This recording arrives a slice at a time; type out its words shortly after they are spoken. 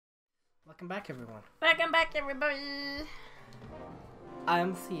Welcome back, everyone. Welcome back, everybody.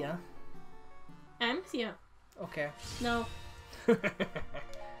 I'm Sia. I'm Sia. Okay. No.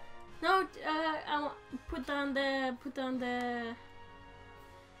 No. I'll put down the.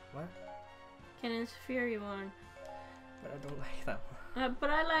 What? Cannon's Fury one. But I don't like that one. But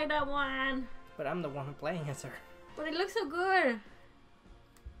I like that one. But I'm the one who's playing as her. But it looks so good.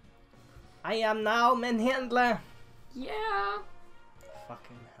 I am now Menhandler. Yeah.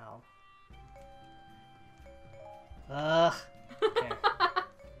 Fucking hell. Ugh. Okay.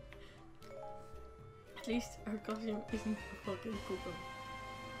 At least her costume isn't fucking cool.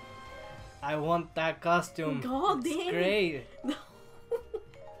 I want that costume. God it's damn. Great. No.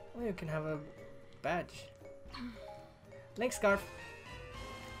 Well, you can have a badge. Link scarf.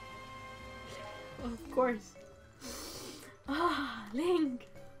 Of course. Ah, Link.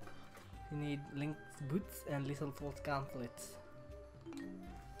 You need Link's boots and little false gauntlets.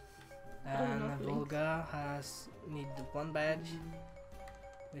 And Volga need one badge,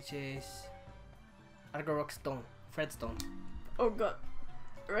 which is Argorok Stone, Fredstone. Oh god.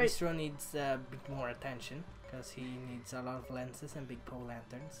 Right. Mistro needs a bit more attention because he needs a lot of lenses and big pole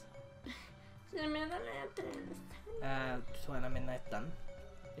lanterns. So when I'm in night done,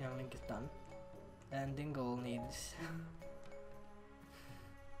 Link is done. And Dingle needs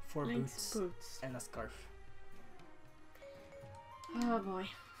 4 Link's boots and a scarf. Oh boy.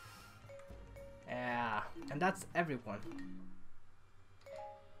 Yeah, and that's everyone.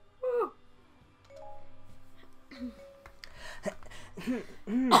 Woo.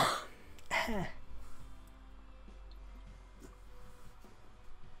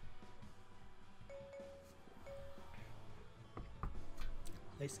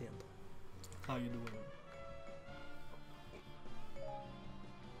 Hey Sam, how you doing?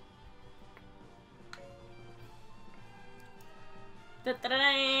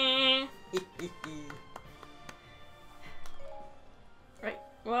 Da-da-da. Right,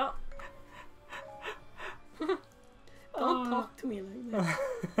 well. Don't talk to me like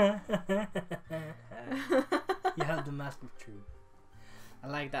that. You have the mask of truth. I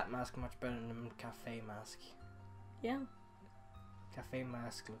like that mask much better than the cafe mask. Yeah. Cafe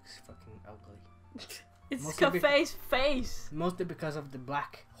mask looks fucking ugly. It's Mostly Cafe's face. Mostly because of the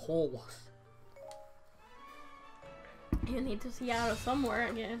black holes. You need to see out of somewhere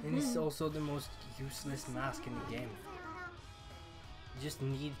again. And it's also the most useless mask in the game. You just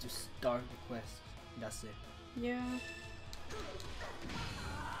need to start the quest. That's it. Yeah.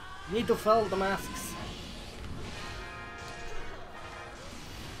 You need to fill the masks.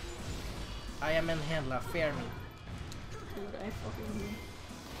 I am in handler, fear me. Dude, I fucking do.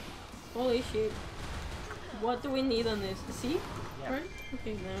 Holy shit. What do we need on this? See? Yeah. Right?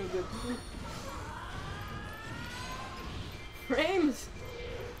 Okay, now I'm good. Frames!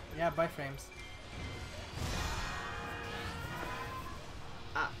 Yeah, buy frames.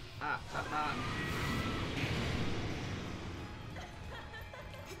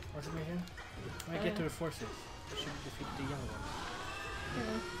 What's the mission? When I get to the forces, I should defeat the young ones.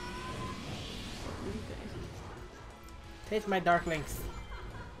 Yeah. Taste my dark links.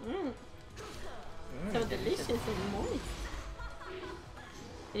 So delicious and moist.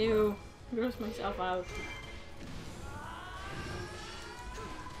 Ew. Gross myself out.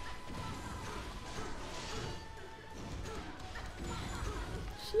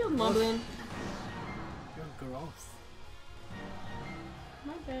 Shield Moblin. You're gross.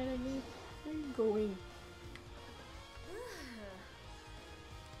 My bad, I mean, where are you going?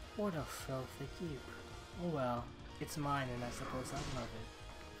 What a filthy cube. Oh well, it's mine and I suppose I love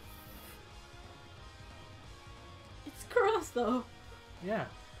it. It's gross though. Yeah.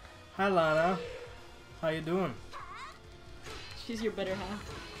 Hi Lana. How you doing? She's your better half.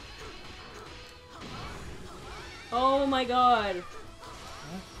 Oh my god.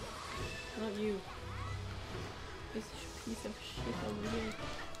 Huh? Not you. This piece of shit over here.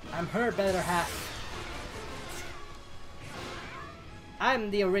 I'm her better half. I'm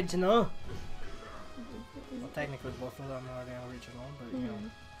the original. Well, technically both of them are the original, but you know.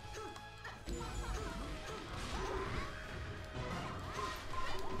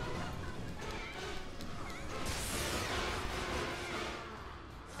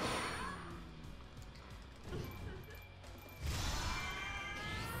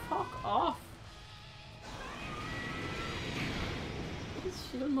 Fuck off. This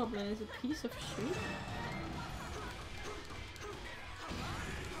shield moblin is a piece of shit.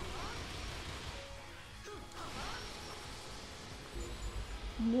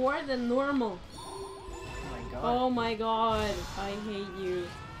 More than normal. Oh my god. Oh my god. I hate you.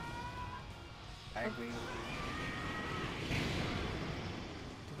 I agree.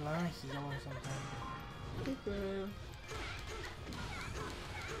 wanna heal or something? Okay.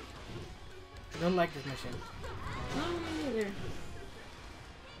 I don't like this mission. No, me neither.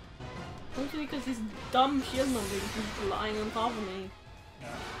 Mostly because this dumb shield number is just lying on top of me. Yeah.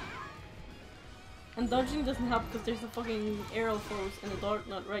 And dodging doesn't help because there's a fucking arrow force and a dark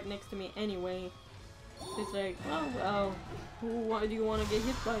nut right next to me anyway. So it's like, oh well, what do you want to get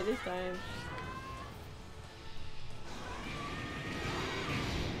hit by this time?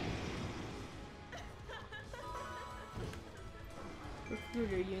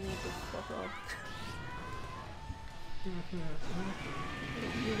 Recruiter, you need to fuck off. You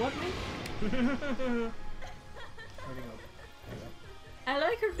what, me? Where'd he go? There you go. I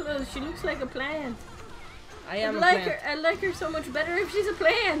like her clothes. She looks like a plant. I am a like plant. her. I like her so much better if she's a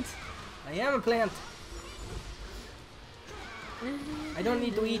plant. I am a plant. I don't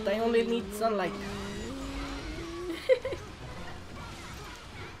need to eat. I only need sunlight.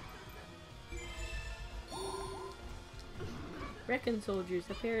 Recon soldiers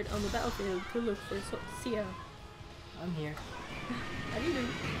appeared on the battlefield to look for Sia. I'm here. How do you do?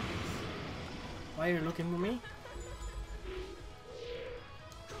 Why are you looking for me?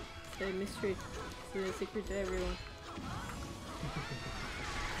 It's a mystery. It's a secret to everyone.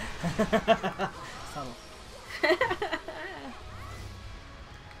 Subtle.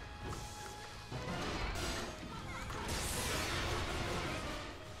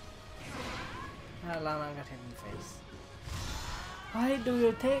 Lana got hit in the face. Why do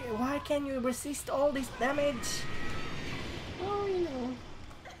you take? Why can you resist all this damage? Oh, you know.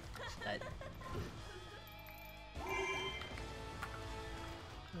 She died.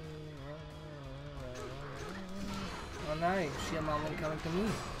 Oh no, she a mom coming to me.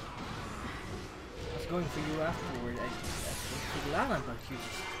 I was going for you afterward. I went to Lana, but you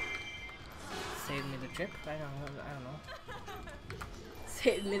just saved me the trip. I don't know.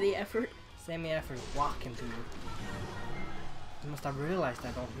 Saved me the effort. Save me effort walking to you. You must have realized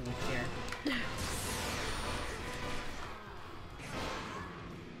I don't really care.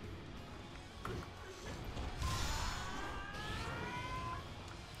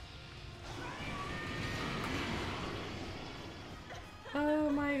 Oh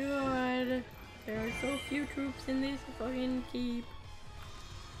my god. There are so few troops in this fucking keep.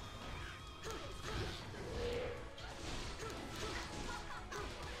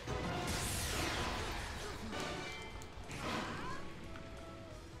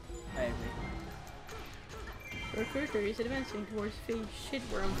 I agree. Recruiter is advancing towards shit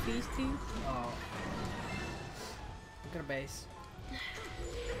where I'm feasting. Oh. Look at a base.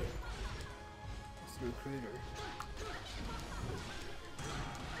 It's the recruiter.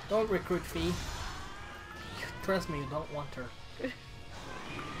 Don't recruit Fee. Trust me, you don't want her.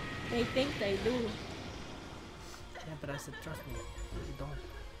 They think they do. Yeah, but I said trust me. You don't.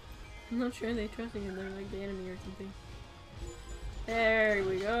 I'm not sure they trust you. They're like the enemy or something. There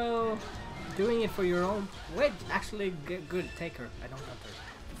we go. Doing it for your own. Wait, actually good. Take her. I don't want her.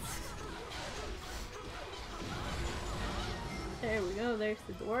 There we go. There's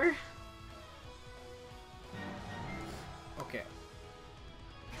the door. Okay.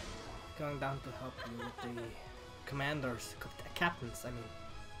 Going down to help you with the commanders, captains. I mean.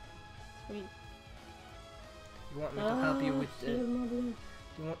 Sweet. You want me to help you with? shield model. Do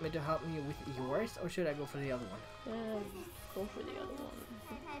you want me to help you with yours, or should I go for the other one? Go for the other one.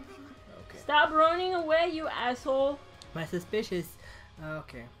 Okay. Stop running away, you asshole! My suspicious.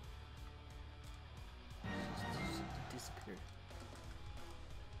 Okay. She disappeared.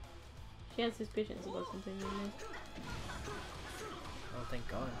 She has suspicions about something in this. Oh, thank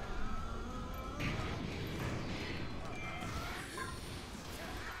God.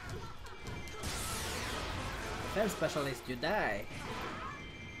 Defense specialist, you die.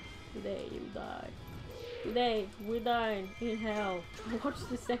 Today you die. Today we die in hell. Watch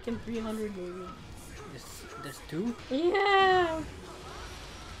the second 300 movie. There's two? Yeah!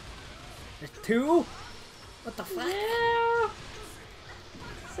 There's two? What the fuck? Yeah!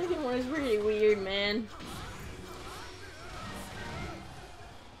 Second one is really weird, man.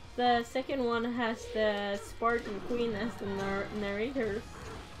 The second one has the Spartan Queen as the narrator.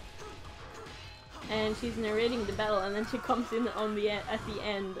 And she's narrating the battle, and then she comes in on the at the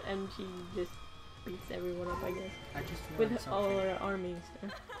end, and she just beats everyone up, I guess. I just realized With something. all her armies.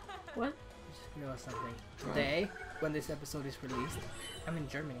 What? I just realized something. Today, when this episode is released, I'm in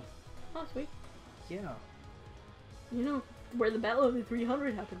Germany. Oh, sweet. Yeah. You know where the Battle of the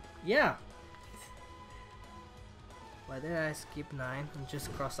 300 happened. Yeah. Why did I skip 9 and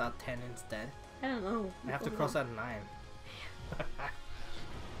just cross out 10 instead? I don't know. I have to cross out 9.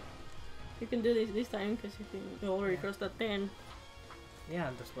 You can do this time because you already crossed that 10. Yeah,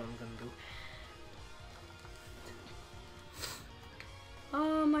 that's what I'm gonna do.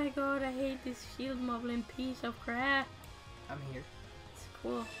 Oh my god, I hate this shield moblin piece of crap. I'm here. It's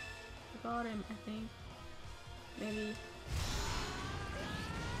cool. I got him, I think. Maybe.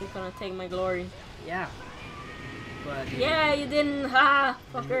 You're gonna take my glory. Yeah. But yeah, you didn't. Ha!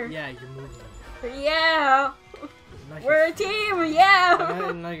 Fucker. Yeah, you moved them. Yeah! Not We're a team! Yeah!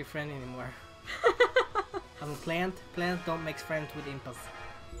 I'm not your friend anymore. I'm a plant. Plant don't mix friends with imps.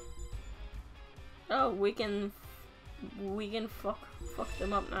 Oh, we can fuck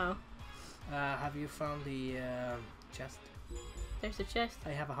them up now. Have you found the chest? There's a chest.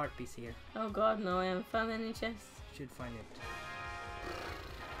 I have a heart piece here. Oh god, no, I haven't found any chests. You should find it.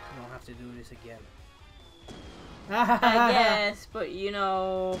 You don't have to do this again. I guess, but you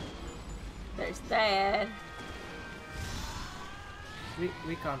know, there's that.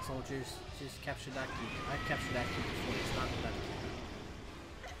 Recon soldiers, just capture that key. I captured that key before, it's not that key.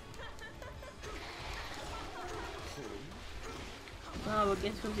 Oh, but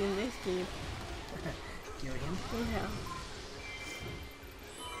guess who's in this game? You're him? Yeah.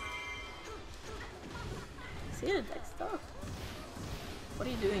 See that stuff. What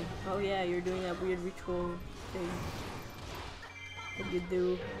are you doing? Oh yeah, you're doing that weird ritual thing. What you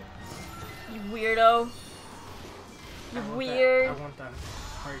do? You weirdo. You weird. I want that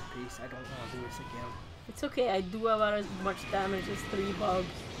heart piece. I don't want to do this again. It's okay. I do about as much damage as 3 bugs.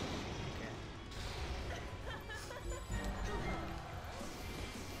 Okay.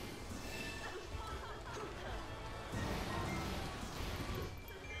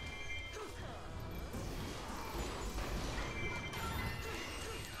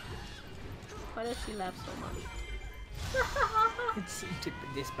 Why does she laugh so much?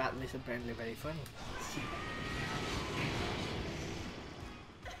 This battle is apparently very funny.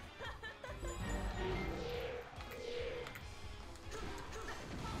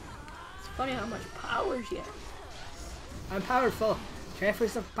 It's funny how much power she has. I'm powerful.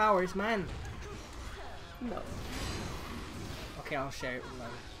 Treffers of powers, man. No. Okay, I'll share it with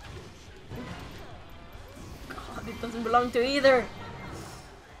mine. God, it doesn't belong to either.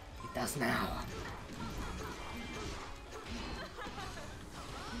 It does now.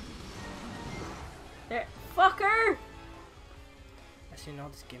 There, fucker! As you know,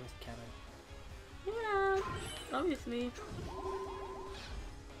 this game is canon. Yeah, obviously.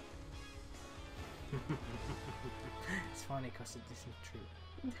 It's funny because it isn't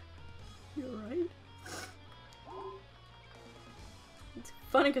true. You're right. It's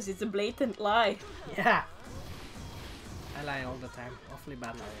funny because it's a blatant lie. Yeah! I lie all the time. Awfully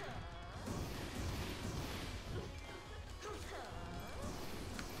bad lie.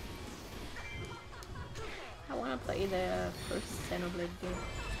 I want to play the first Xenoblade game.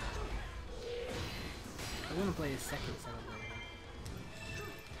 I want to play the second Xenoblade.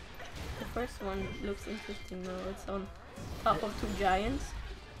 The first one looks interesting though. It's on top of 2 giants.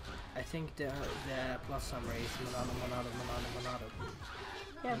 I think the plus summary is Monado.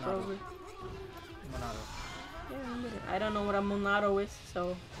 Yeah, Monado. probably. Monado. Yeah, I don't know what a Monado is,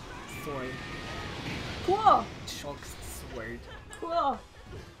 so. Sword. Cool! Shulk's sword. Cool!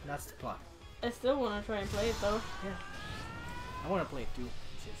 That's the plot. I still want to try and play it though. Yeah. I want to play it too.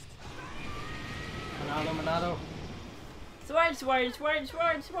 It's just Monado.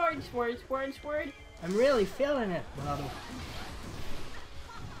 Sword. I'm really feeling it, Monado.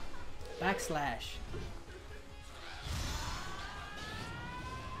 Backslash.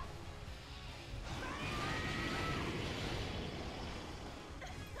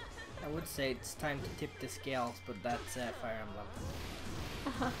 I would say it's time to tip the scales, but that's Fire Emblem.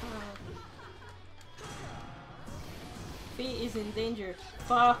 Fee is in danger.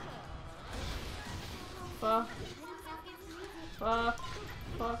 Fuck. Fuck. Fuck.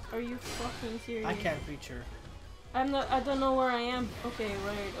 Fuck. Are you fucking serious? I can't reach her. I'm not. I don't know where I am. Okay,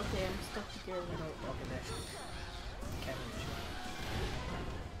 right. Okay, I'm stuck here. Okay, there she is. Can't reach her.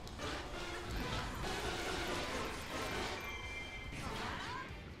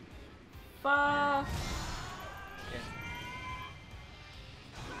 Fuck. Okay.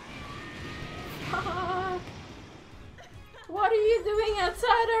 Fuck. What are you doing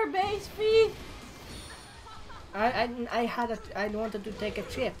outside our base, Fee? I wanted to take a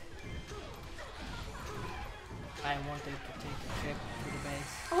trip. I wanted to take a trip to the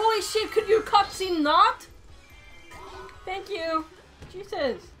base. Holy shit, could your cutscene not? Thank you.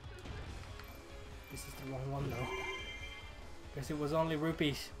 Jesus. This is the wrong one though. Because it was only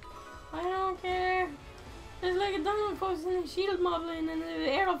rupees. I don't care. There's like a diamond post and a shield moblin and an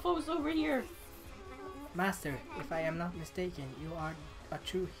arrow post over here. Master, if I am not mistaken, you are a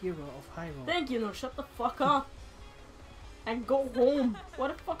true hero of Hyrule. Thank you, no, shut the fuck up. and go home. What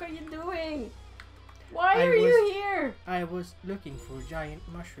the fuck are you doing? Why are you here? I was looking for giant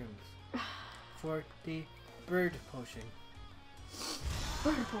mushrooms for the bird potion.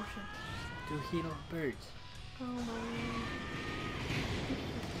 Bird potion. To heal birds. Oh my.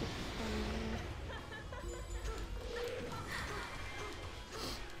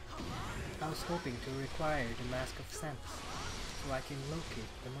 I was hoping to require the Mask of Sense so I can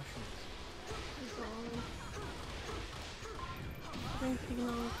locate the mushrooms.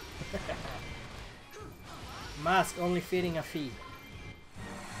 Mask only fitting a fee.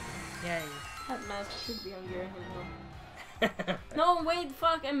 Yay. That mask should be on Gerhard. No, wait,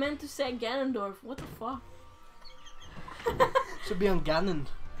 fuck, I meant to say Ganondorf. What the fuck? Should be on Ganon.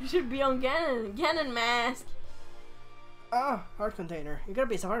 It should be on Ganon. Ganon mask. Ah, heart container. You gotta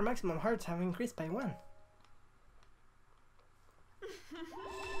be so hard. Maximum hearts have increased by 1.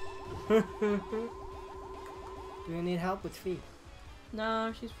 Do you need help with fee?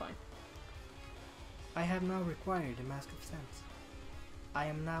 No, she's fine. I have now required the Mask of Sense. I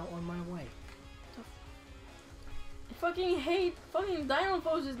am now on my way. I fucking hate fucking dino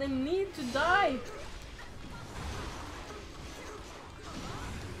poses. They need to die.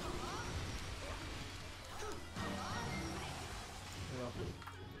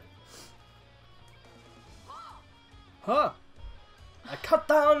 Huh! I cut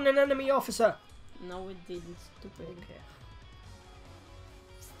down an enemy officer! No, it didn't. Stupid. Okay.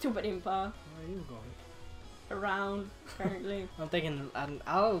 Stupid impa. Where are you going? Around, apparently.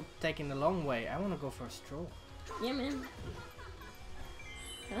 I'll taking the long way. I wanna go for a stroll. Yeah, man.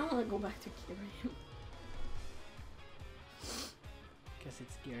 I don't wanna go back to Kirihim. Guess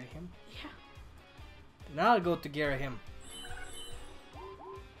it's Girahim. Yeah. Then I'll go to Girahim.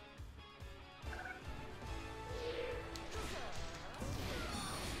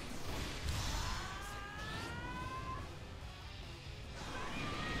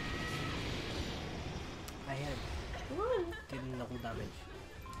 I had didn't know damage.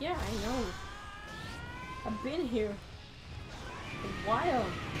 Yeah, I know. I've been here a while.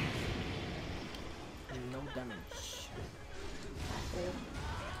 No damage.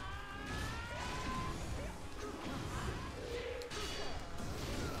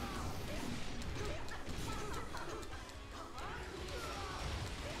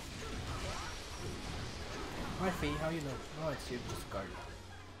 Hi Fee, how you know? Oh, it's you, just guard.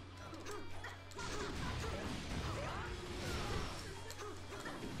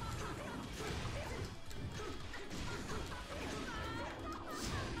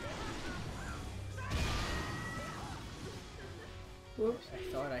 Whoops. I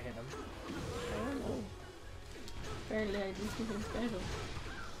thought I hit him. I don't know. Apparently I did something special.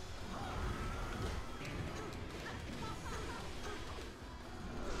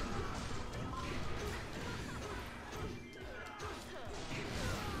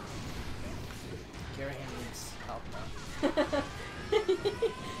 Girahim needs help now.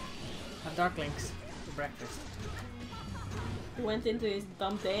 Have Darklings for breakfast. He went into his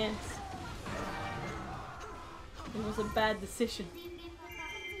dumb dance. It was a bad decision.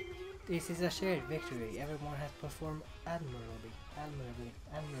 This is a shared victory. Everyone has performed admirably.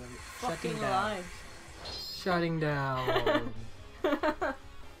 Fucking Shutting down. alive. Shutting down.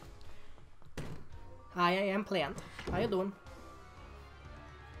 Hi, I am Plant. How you doing?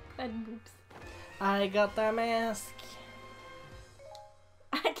 Bad boobs. I got the mask.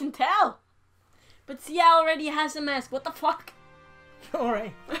 I can tell! But Sia already has a mask. What the fuck?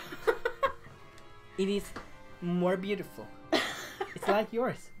 Alright. It is more beautiful. It's like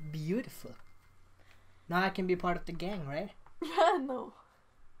yours. Beautiful. Now I can be part of the gang, right? No.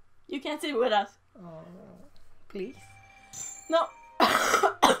 You can't sit with us. Oh, please. No.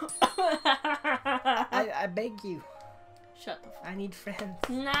 I beg you. Shut the fuck. I need friends.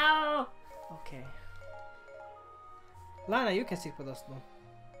 No. Okay. Lana, you can sit with us though.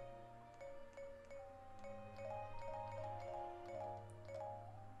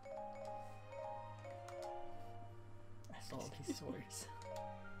 I saw his swords.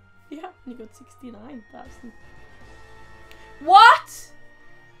 Yeah, you got 69,000. What?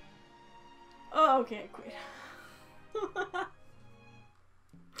 Oh, okay, I quit.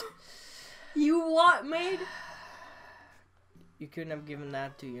 You what, mate? You couldn't have given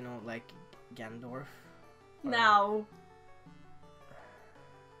that to, you know, like Gandorf. No.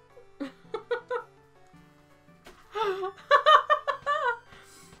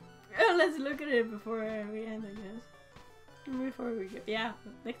 Let's look at it before we end, I guess. Before we go. Yeah,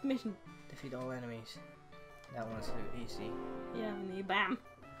 next mission. Defeat all enemies. That one's too easy. Yeah, and then bam.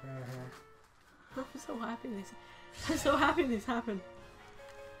 I'm so happy this. I'm so happy this happened.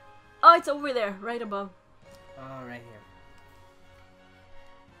 Oh, it's over there, right above. Oh, right here.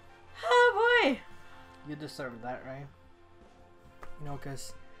 You deserve that, right? You know,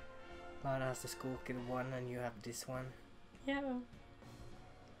 because Lana has the school kid one and you have this one. Yeah.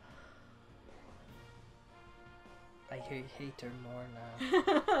 I hate her more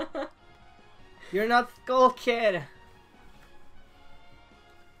now. You're not school kid!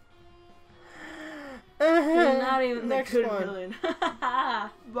 You're not even the Next good one. villain.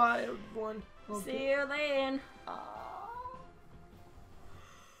 Bye, everyone. See you then. Ah.